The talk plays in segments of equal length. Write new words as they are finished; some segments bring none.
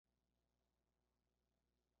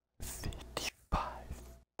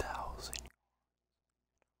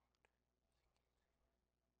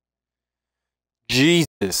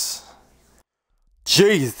Jesus.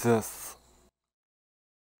 Jesus.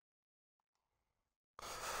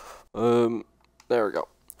 There we go.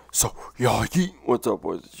 So, what's up,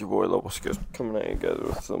 boys? It's your boy Level Skip coming at you guys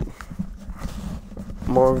with some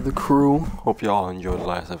more of the crew. Hope y'all enjoyed the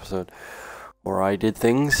last episode where I did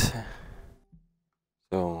things.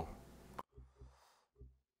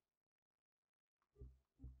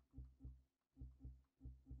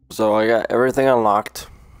 So I got everything unlocked,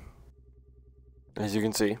 as you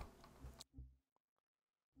can see.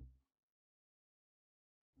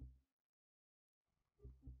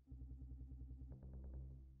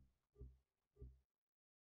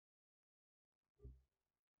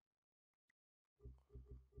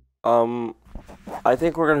 I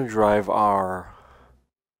think we're gonna drive our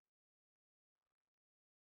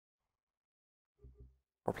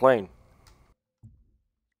plane.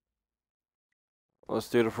 Let's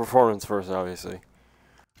do the performance first, obviously.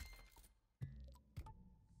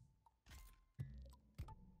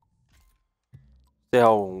 See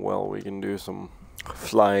how well we can do some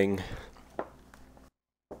flying.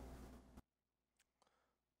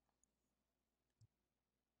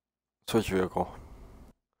 Switch vehicle.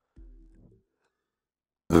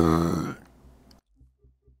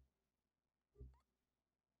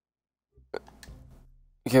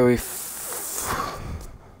 Okay,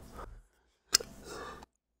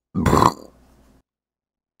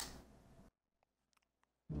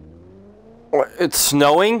 What, it's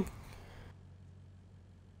snowing?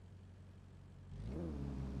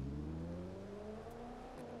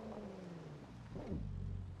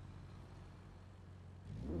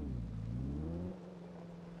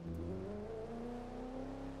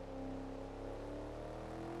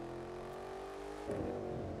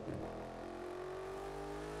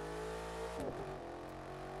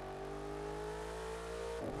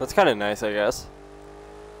 That's kind of nice, I guess.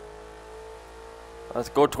 Let's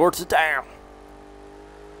go towards the dam.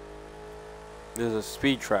 There's a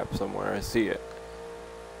speed trap somewhere. I see it.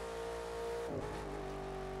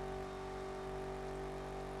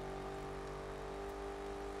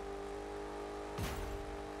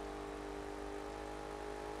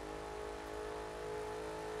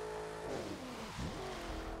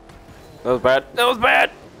 That was bad. That was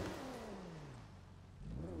bad.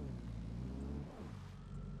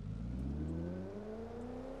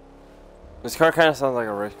 This car kind of sounds like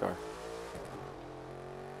a race car.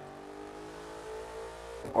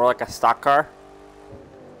 Or like a stock car.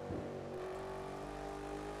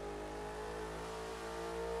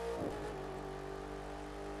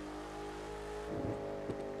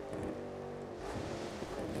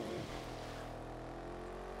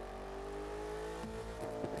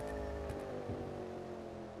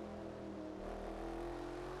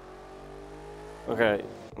 Okay,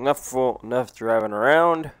 enough driving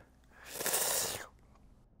around.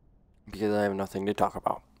 Because I have nothing to talk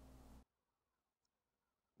about.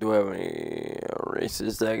 Do I have any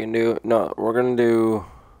races that I can do? No, we're gonna do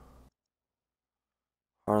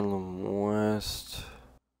Harlem West.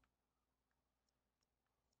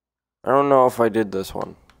 I don't know if I did this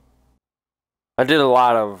one. I did a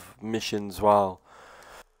lot of missions while.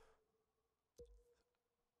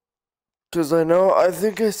 Because I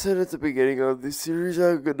think I said at the beginning of this series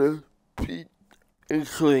I'm gonna be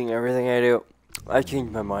including everything I do. I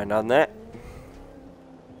changed my mind on that.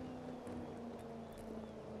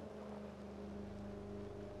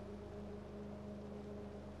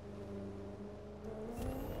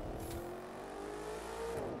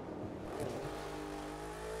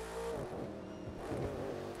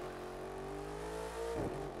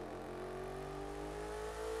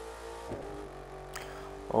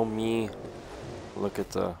 Oh me, look at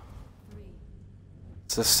it's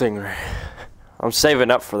a Stingray. I'm saving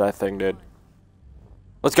up for that thing, dude.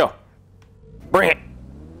 Let's go. Bring it.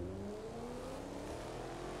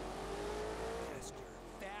 Faster,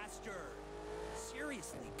 faster.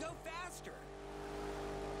 Seriously, go faster.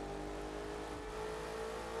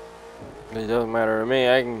 It doesn't matter to me.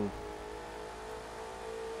 I can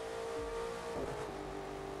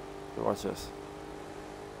watch this.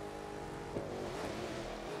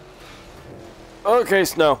 Okay,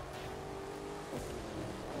 snow.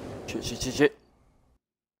 Shit.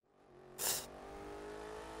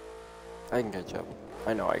 I can catch up.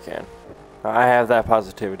 I know I can. I have that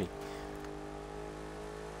positivity.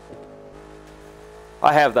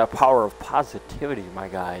 I have that power of positivity, my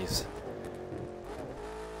guys.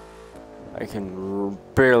 I can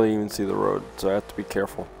barely even see the road, so I have to be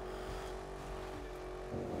careful.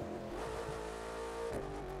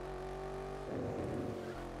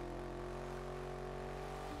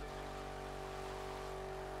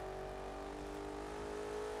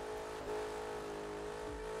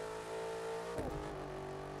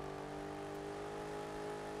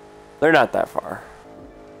 They're not that far.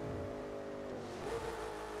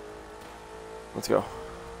 Let's go.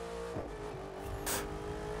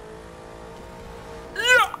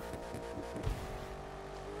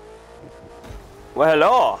 Well,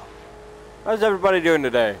 hello. How's everybody doing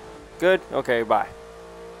today? Good? Okay, bye.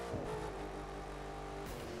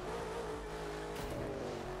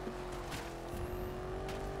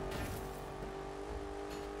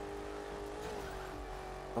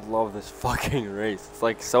 I love this fucking race. It's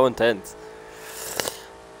like so intense.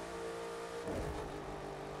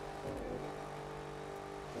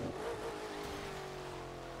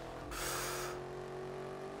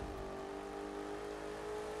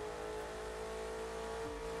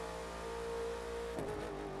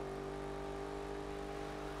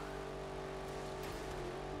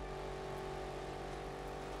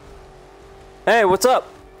 Hey, what's up?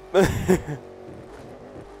 There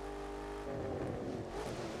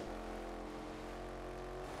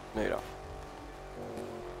you go.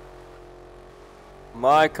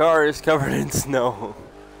 My car is covered in snow.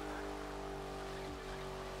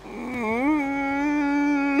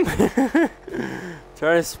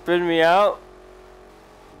 Trying to spin me out?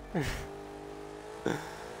 He's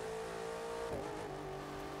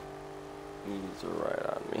right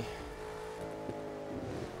on me.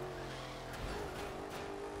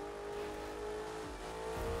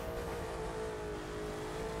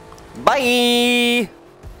 Bye!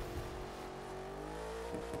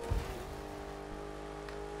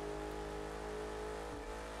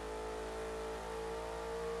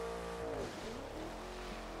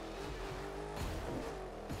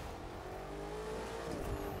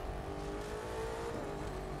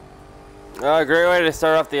 Great way to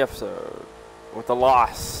start off the episode. With a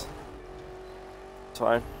loss. It's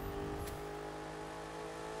fine.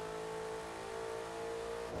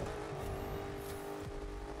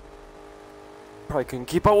 Probably couldn't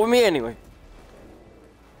keep up with me anyway.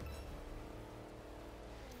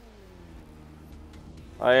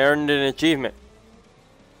 I earned an achievement.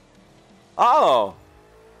 Oh!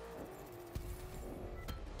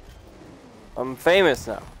 I'm famous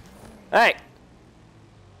now. Hey!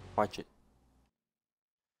 Watch it.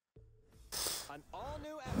 An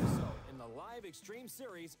all-new episode in the live Extreme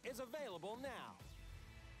series is available now.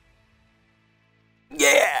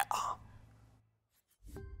 Yeah!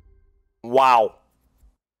 Wow.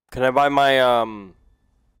 Can I buy my, Can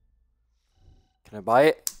I buy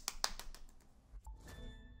it?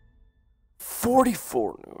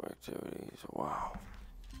 44 new activities. Wow.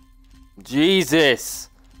 Jesus!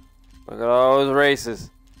 Look at all those races.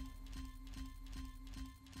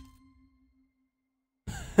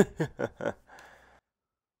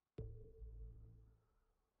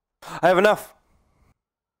 I have enough.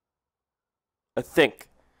 I think.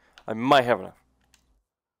 I might have enough.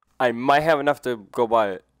 I might have enough to go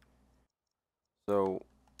buy it. So.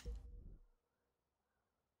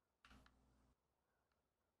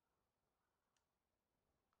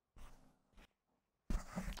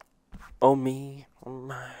 Oh me. Oh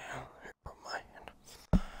my. Oh my.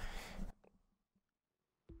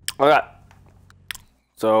 Okay.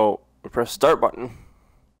 So we press start button.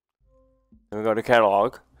 Then we go to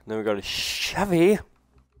catalog. Then we go to Chevy.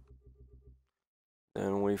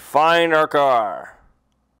 Then we find our car.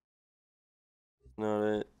 Not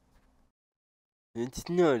it. It's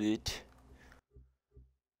not it.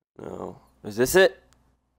 No. Is this it?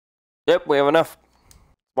 Yep, we have enough.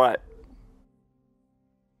 Buy it.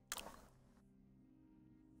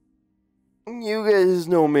 You guys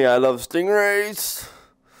know me, I love Stingrays.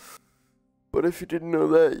 But if you didn't know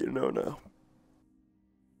that, you know now.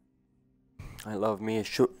 I love me a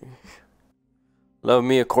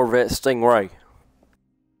Corvette Stingray.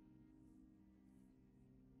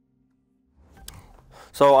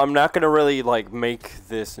 So I'm not gonna really like make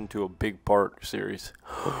this into a big part series.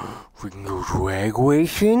 We can go drag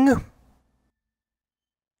racing.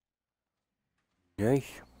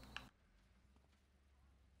 Nice.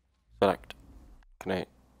 Select. Can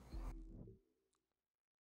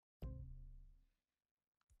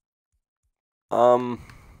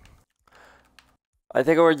I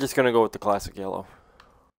think we're just gonna go with the classic yellow.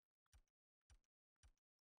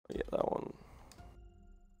 Yeah, that one.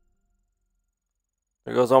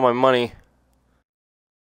 There goes all my money.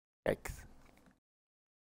 Yikes.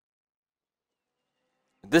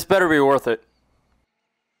 This better be worth it.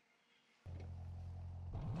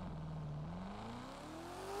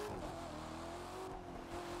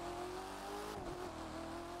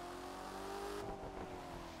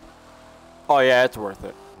 Oh yeah, it's worth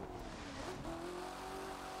it.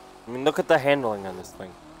 I mean, look at the handling on this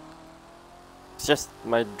thing. It's just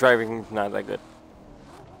my driving's not that good.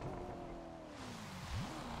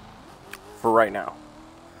 for right now.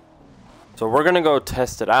 So we're gonna go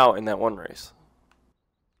test it out in that one race.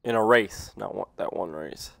 In a race, not that one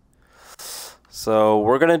race. So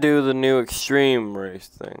we're gonna do the new extreme race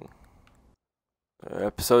thing.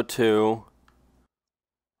 Episode 2.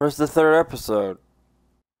 Where's the third episode?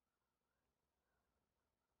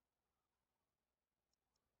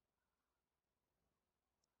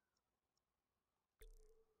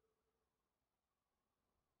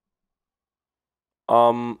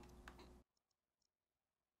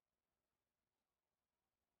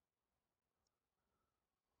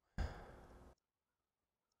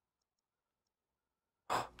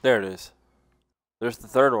 There it is. There's the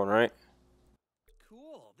third one, right?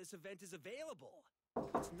 Cool. This event is available.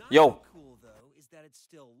 What's not Yo. so cool though is that it's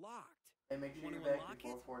still locked. Hey, make sure Want you're to back unlock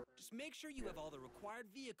before it? 4. Just make sure you have all the required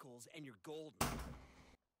vehicles and you're golden.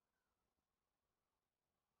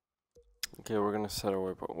 Okay, we're gonna set a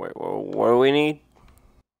waypoint. Wait, what do we need?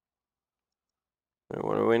 Wait,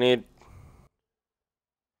 what do we need?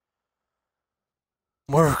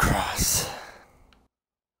 Motocross.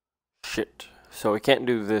 Shit. So we can't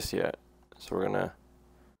do this yet. So we're gonna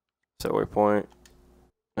set waypoint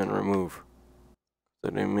and remove. I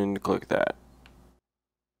didn't mean to click that.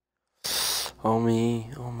 Oh me,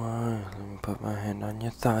 oh my, let me put my hand on your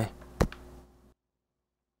thigh.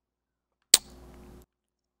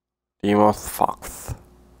 Demos Fox.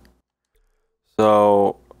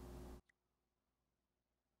 So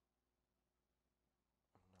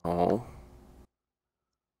oh,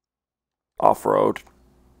 off-road.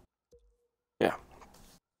 Yeah,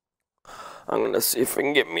 I'm gonna see if I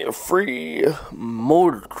can get me a free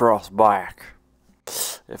motocross bike.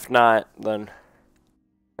 If not, then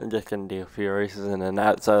I'm just gonna do a few races, and then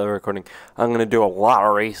outside of the recording, I'm gonna do a lot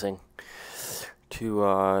of racing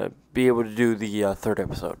to be able to do the third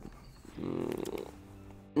episode.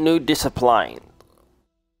 New discipline.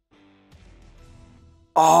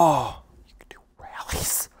 Oh, you can do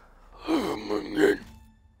rallies. Oh my god. Is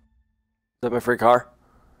that my free car?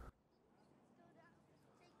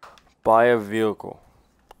 Buy a vehicle.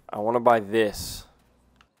 I want to buy this.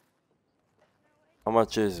 How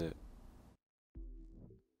much is it?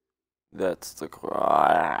 That's the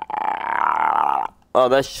oh,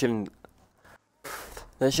 that shouldn't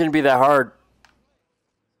be that hard.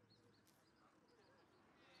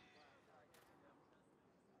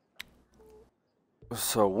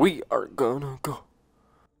 So we are gonna go.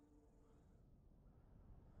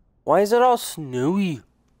 Why is it all snowy?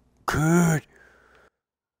 Good.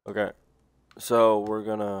 Okay. So we're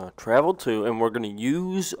gonna travel to, and we're gonna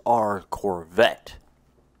use our Corvette.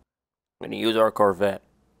 We're gonna use our Corvette.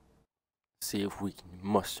 See if we can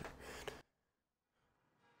muster.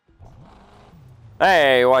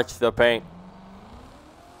 Hey, watch the paint.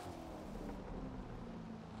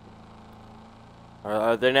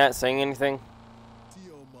 Are they not saying anything?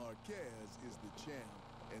 Tio Marquez is the champ,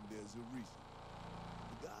 and there's a reason.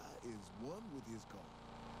 The guy is one with his car.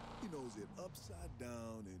 He knows it upside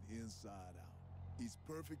down and inside out. He's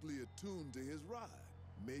perfectly attuned to his ride,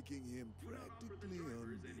 making him practically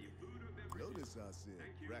unbeatable. Notice I said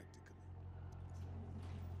practically.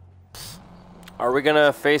 Are we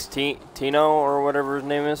gonna face Tino or whatever his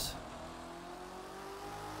name is?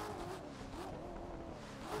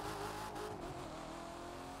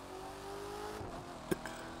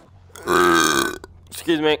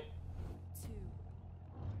 Excuse me.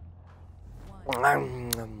 2,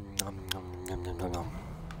 1.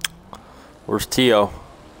 Where's Tio?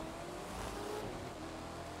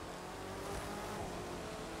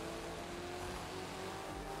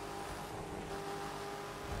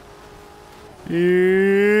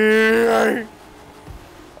 Yeah.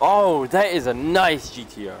 Oh, that is a nice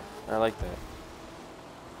GTR. I like that.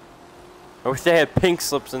 I wish they had pink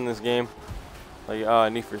slips in this game.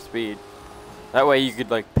 Like, Need for Speed. That way you could,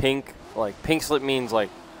 like, pink slip means, like,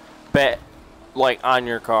 bet, like, on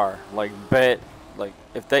your car. Like, bet, like,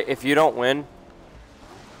 if you don't win,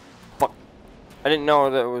 fuck. I didn't know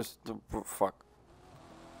that was, fuck.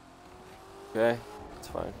 Okay, it's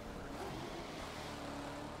fine.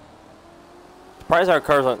 Surprised our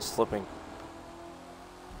cars aren't slipping.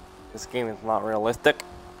 This game is not realistic.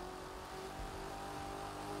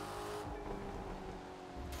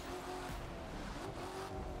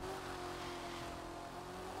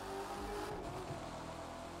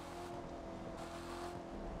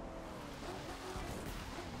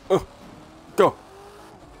 Go.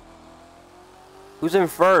 Who's in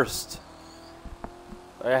first?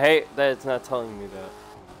 I hate that it's not telling me that.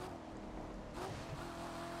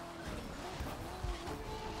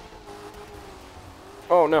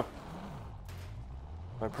 Oh no.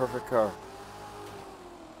 My perfect car.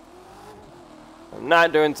 I'm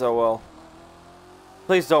not doing so well.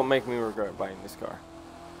 Please don't make me regret buying this car.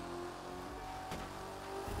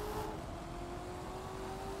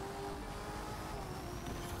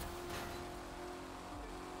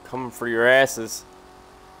 Coming for your asses.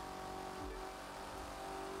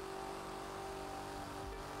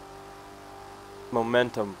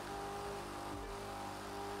 Momentum.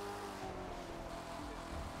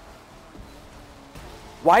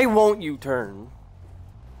 Why won't you turn?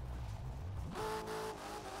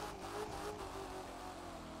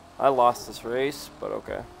 I lost this race, but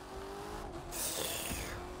okay.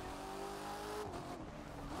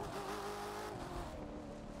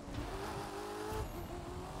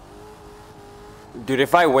 Dude,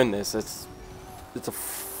 if I win this, it's a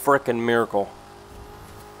frickin' miracle.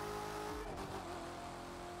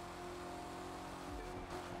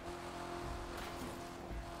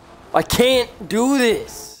 I can't do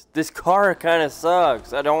this. This car kind of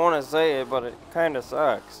sucks. I don't want to say it, but it kind of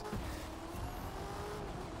sucks.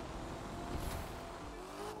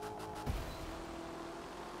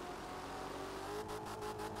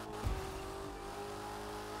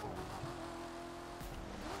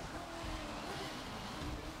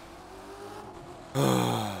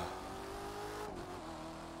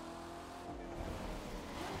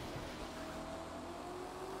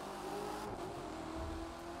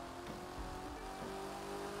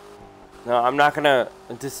 No, I'm not gonna.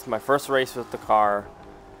 This is my first race with the car.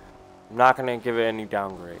 I'm not gonna give it any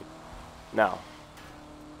downgrade. No.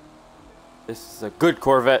 This is a good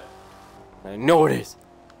Corvette. I know it is.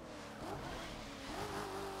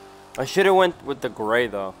 I should have went with the gray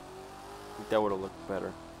though. I think that would have looked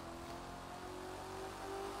better.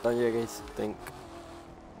 What do you guys think?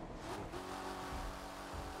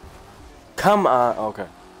 Come on. Okay.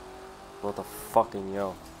 What the fucking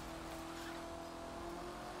yo?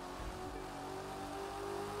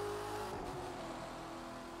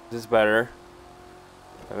 This is better.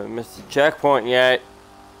 Haven't missed a checkpoint yet.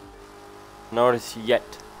 Notice yet.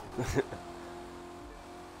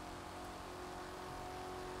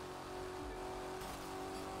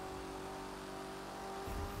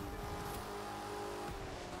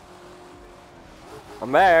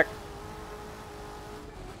 I'm back.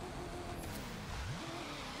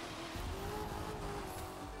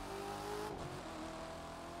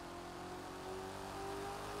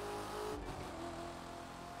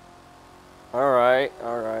 Alright.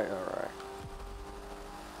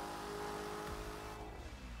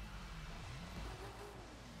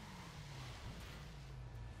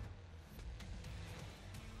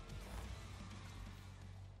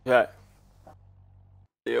 Yeah.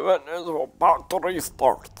 The event is about to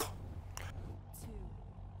restart. 2,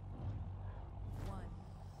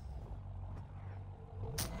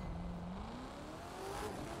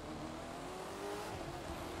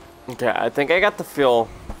 1. Okay, I think I got the feel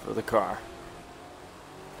for the car.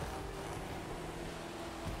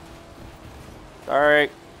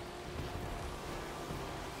 Alright.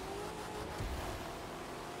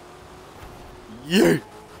 Yeah.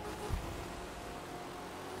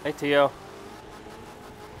 Hey, Tio.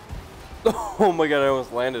 Oh my god, I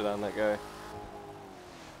almost landed on that guy.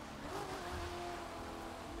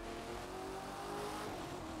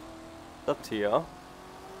 What's up, Tio?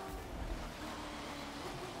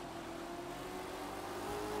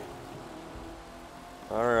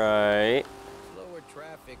 Alright. Slower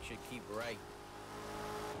traffic should keep right.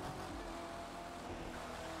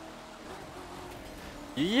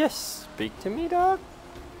 Yes, speak to me, dog.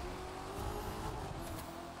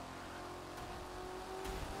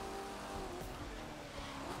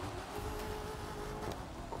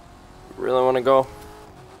 Really want to go?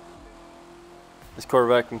 This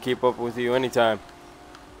Corvette can keep up with you anytime.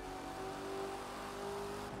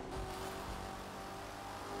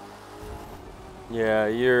 Yeah,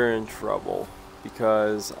 you're in trouble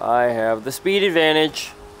because I have the speed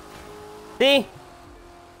advantage. See?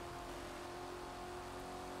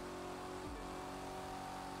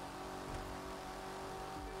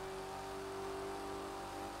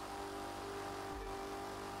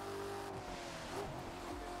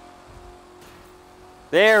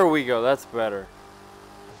 There we go, that's better.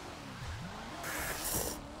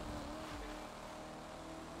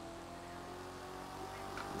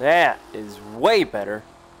 That is way better.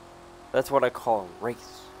 That's what I call a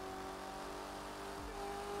race.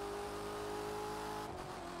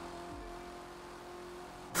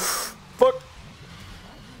 Fuck!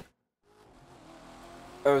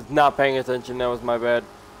 I was not paying attention, that was my bad.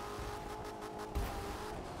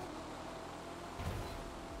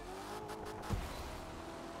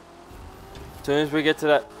 As soon as we get to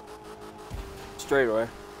that straightaway.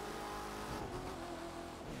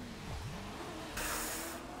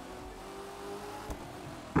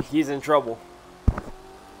 He's in trouble.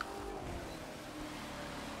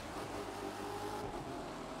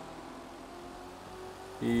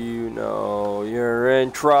 You know you're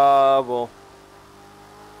in trouble.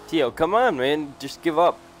 Tio, come on, man. Just give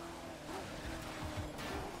up.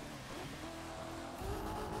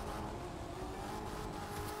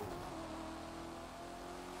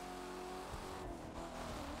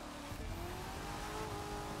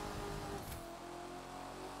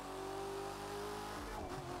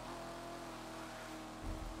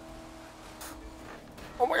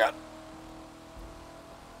 Oh my god.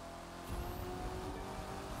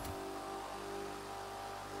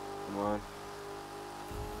 Come on.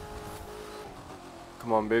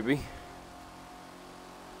 Come on, baby.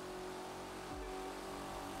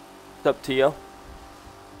 What's up, Tio?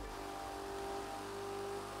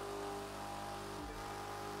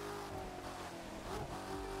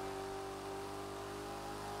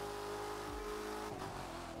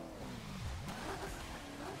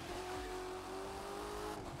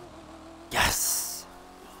 Yes!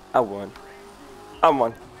 I won. I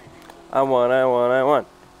won. I won, I won, I won.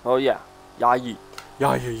 Oh yeah. Yeah, yeet.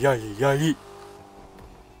 Yeah, yeah, yeah, yeah, yeet.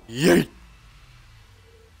 Yeet!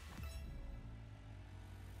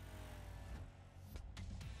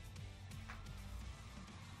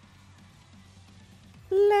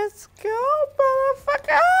 Let's go,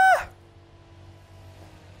 motherfucker!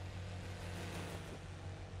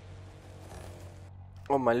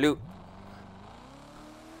 Oh, my loot.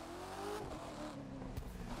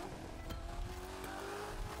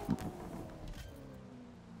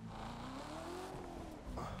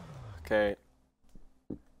 Okay.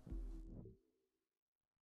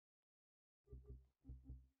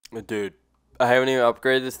 Dude, I haven't even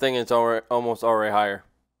upgraded this thing. It's already almost already higher.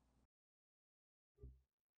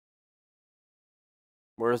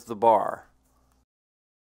 Where's the bar?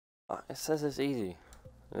 It says it's easy.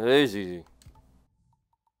 It is easy.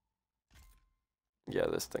 Yeah,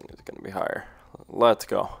 this thing is gonna be higher. Let's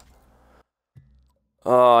go.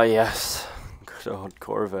 Oh yes, good old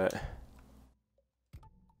Corvette.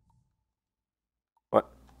 What?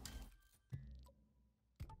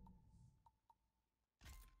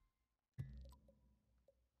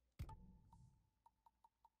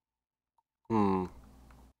 Hmm.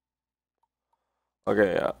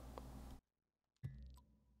 Okay, yeah.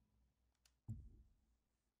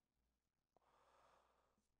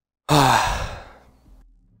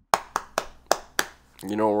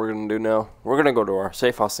 You know what we're gonna do now? We're gonna go to our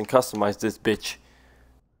safe house and customize this bitch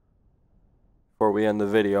before we end the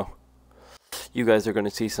video. You guys are gonna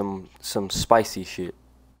see some spicy shit.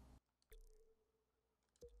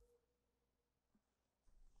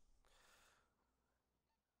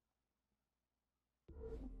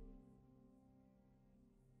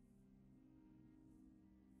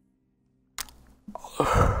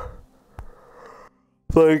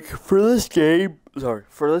 Like for this game,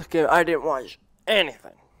 I didn't watch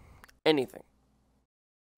anything.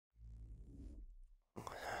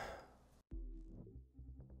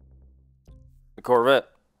 The Corvette.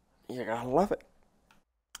 You gotta love it.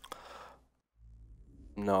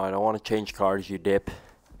 No, I don't want to change cars, you dip.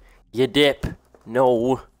 You dip.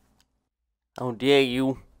 No. How dare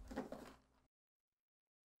you?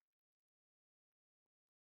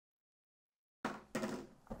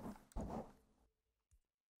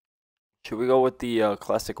 Should we go with the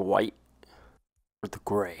classic white or the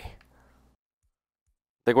gray?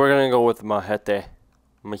 I think we're gonna go with Mahete.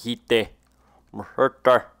 Mahite.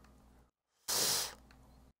 Maherte.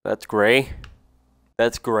 That's gray.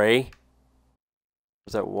 That's gray.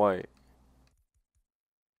 Is that white?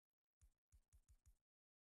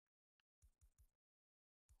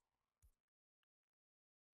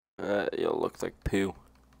 It looks like poo.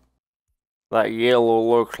 That yellow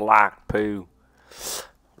looks like poo.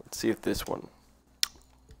 Let's see if this one.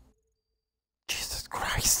 Jesus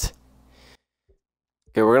Christ.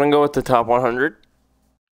 Okay, we're gonna go with the top 100.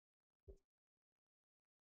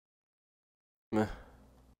 Meh.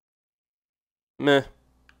 Meh.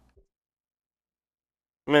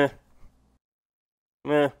 Meh.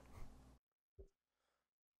 Meh.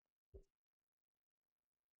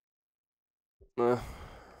 Meh.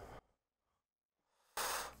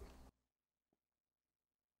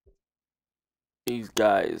 These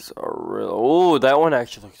guys are real. Oh, that one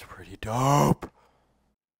actually looks pretty dope.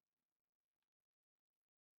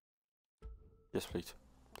 Yes, please.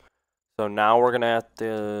 So now we're gonna have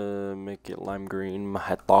to make it lime green.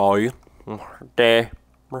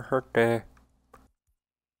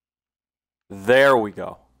 There we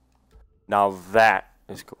go. Now that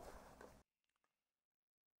is cool.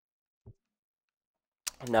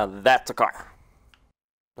 Now that's a car.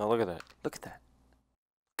 Now look at that. Look at that.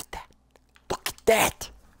 that.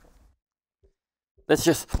 That's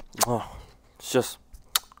just, oh, it's just,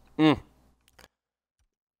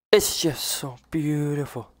 it's just so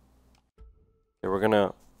beautiful. Okay, we're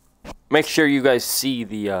gonna make sure you guys see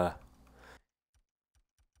the, okay,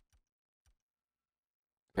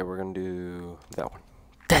 we're gonna do that one.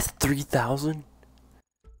 That's 3,000?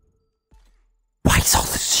 Why is all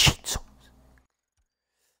this shit so...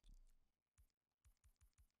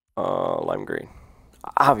 lime green.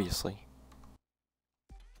 Obviously.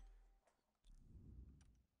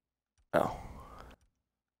 No.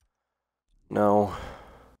 No.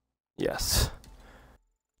 Yes.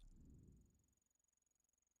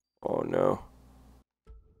 Oh no.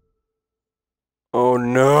 Oh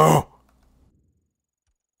no!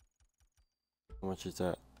 How much is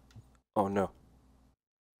that? Oh no.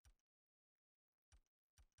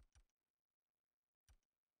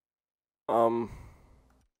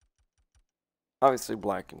 Obviously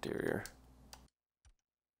black interior.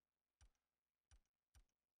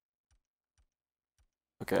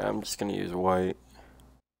 Okay, I'm just gonna use white.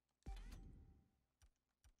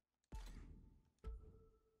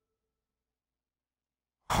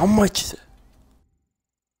 How much is it?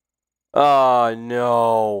 Oh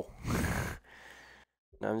no.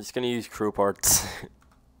 No, I'm just gonna use crew parts.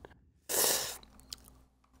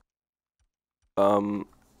 Oh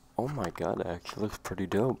my god, it actually looks pretty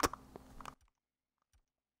dope.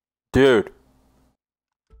 Dude.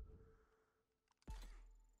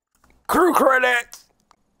 Crew credits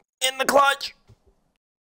in the clutch.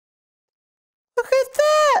 Look at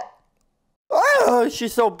that. Oh,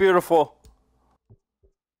 she's so beautiful.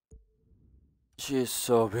 She is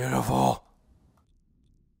so beautiful.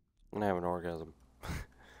 I'm gonna have an orgasm.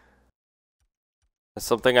 That's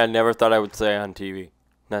something I never thought I would say on TV.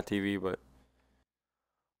 Not TV, but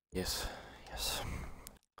yes, yes.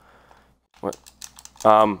 What?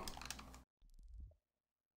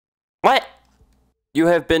 What? You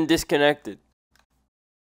have been disconnected.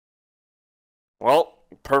 Well,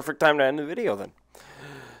 perfect time to end the video then.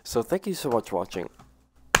 So thank you so much for watching.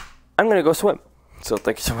 I'm gonna go swim. So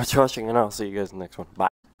thank you so much for watching, and I'll see you guys in the next one. Bye.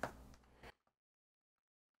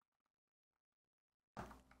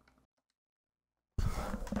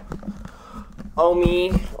 Oh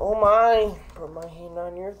me, oh my, put my hand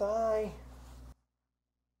on your thigh.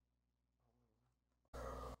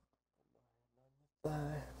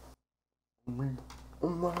 Thigh. Oh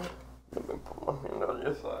my, let me put my hand on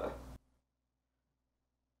your thigh.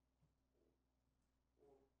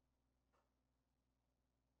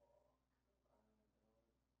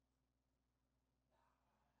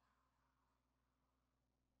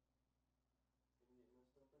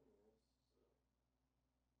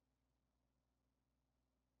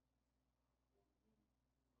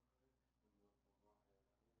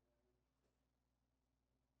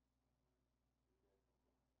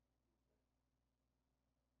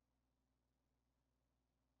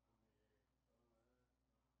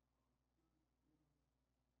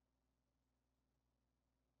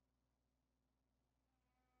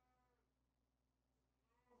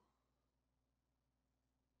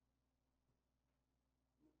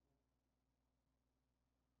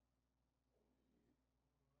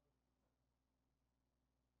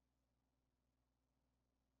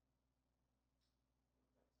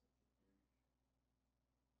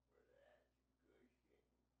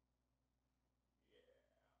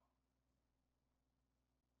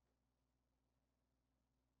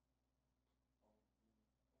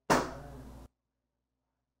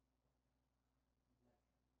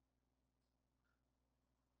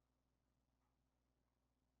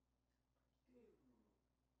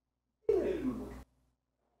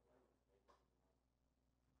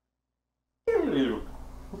 Ew.